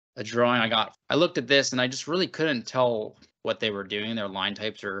a drawing I got. I looked at this and I just really couldn't tell what they were doing. Their line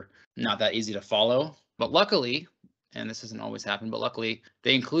types are not that easy to follow. But luckily, and this doesn't always happen, but luckily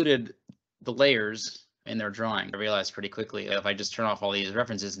they included the layers in their drawing. I realized pretty quickly that if I just turn off all these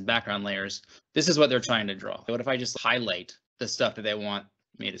references and background layers, this is what they're trying to draw. What if I just highlight the stuff that they want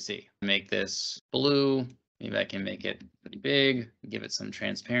me to see? Make this blue. Maybe I can make it pretty big, give it some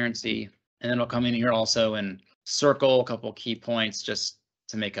transparency. And then I'll come in here also and circle a couple key points just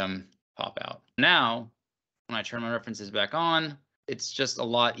to make them pop out. Now, when I turn my references back on, it's just a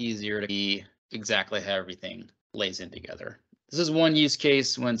lot easier to see exactly how everything lays in together. This is one use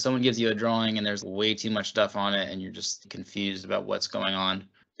case when someone gives you a drawing and there's way too much stuff on it and you're just confused about what's going on,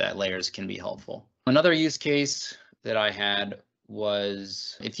 that layers can be helpful. Another use case that I had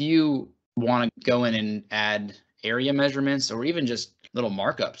was if you want to go in and add area measurements or even just little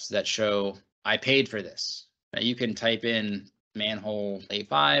markups that show I paid for this. Now you can type in manhole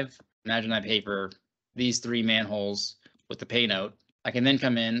A5. Imagine I pay for these 3 manholes with the pay note. I can then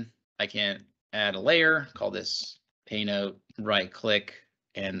come in, I can add a layer, call this pay note, right click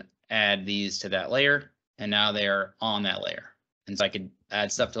and add these to that layer. And now they're on that layer. And so I could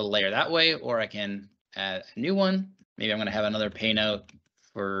add stuff to the layer that way, or I can add a new one. Maybe I'm going to have another pay note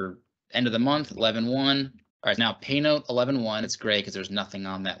for end of the month, 11/1. All right, now pay note 11/1, it's gray because there's nothing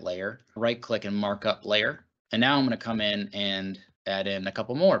on that layer. Right click and mark up layer. And now I'm going to come in and add in a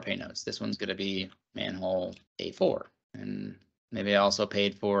couple more pay notes. This one's going to be manhole A4. And maybe I also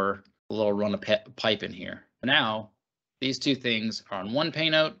paid for a little run of pipe in here. Now, these 2 things are on one pay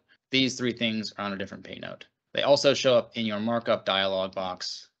note. These 3 things are on a different pay note. They also show up in your markup dialog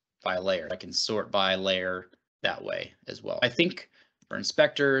box by layer. I can sort by layer that way as well. I think for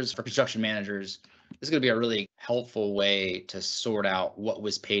inspectors, for construction managers, this is going to be a really helpful way to sort out what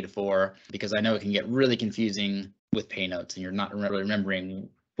was paid for, because I know it can get really confusing with pay notes and you're not really remembering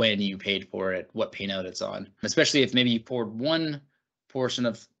when you paid for it, what pay note it's on, especially if maybe you poured one portion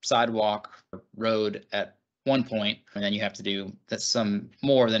of sidewalk or road at one point and then you have to do some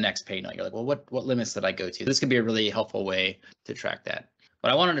more of the next pay note. You're like, well, what limits did I go to? This could be a really helpful way to track that.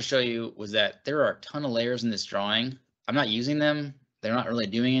 What I wanted to show you was that there are a ton of layers in this drawing. I'm not using them. They're not really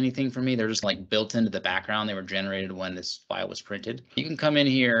doing anything for me. They're just like built into the background. They were generated when this file was printed. You can come in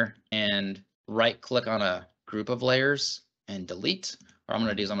here and right click on a group of layers and delete. What I'm going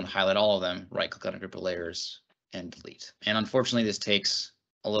to do is I'm going to highlight all of them, right click on a group of layers and delete. And unfortunately, this takes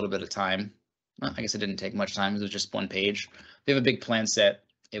a little bit of time. Well, I guess it didn't take much time. It was just one page. If you have a big plan set,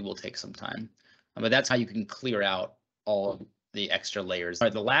 it will take some time. But that's how you can clear out all of the extra layers. All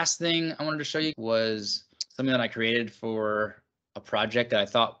right, the last thing I wanted to show you was something that I created for a project that I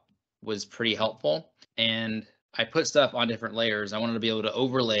thought was pretty helpful. And I put stuff on different layers. I wanted to be able to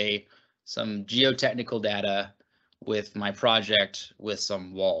overlay some geotechnical data with my project with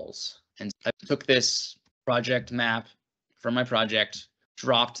some walls. And I took this project map from my project,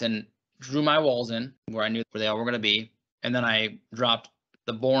 dropped and drew my walls in where I knew where they all were going to be. And then I dropped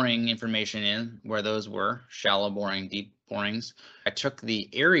the boring information in where those were, shallow boring, deep borings. I took the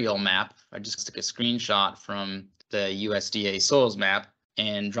aerial map. I just took a screenshot from the USDA soils map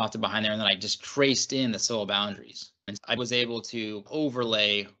and dropped it behind there. And then I just traced in the soil boundaries. And I was able to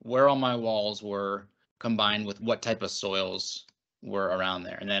overlay where all my walls were combined with what type of soils were around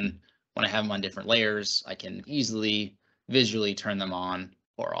there. And then when I have them on different layers, I can easily visually turn them on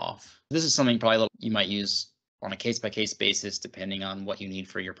or off. This is something probably you might use on a case-by-case basis, depending on what you need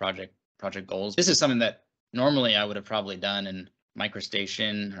for your project goals. This is something that normally I would have probably done in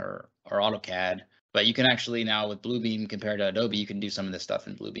MicroStation or AutoCAD, but you can actually now with Bluebeam compared to Adobe, you can do some of this stuff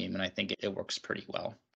in Bluebeam, and I think it works pretty well.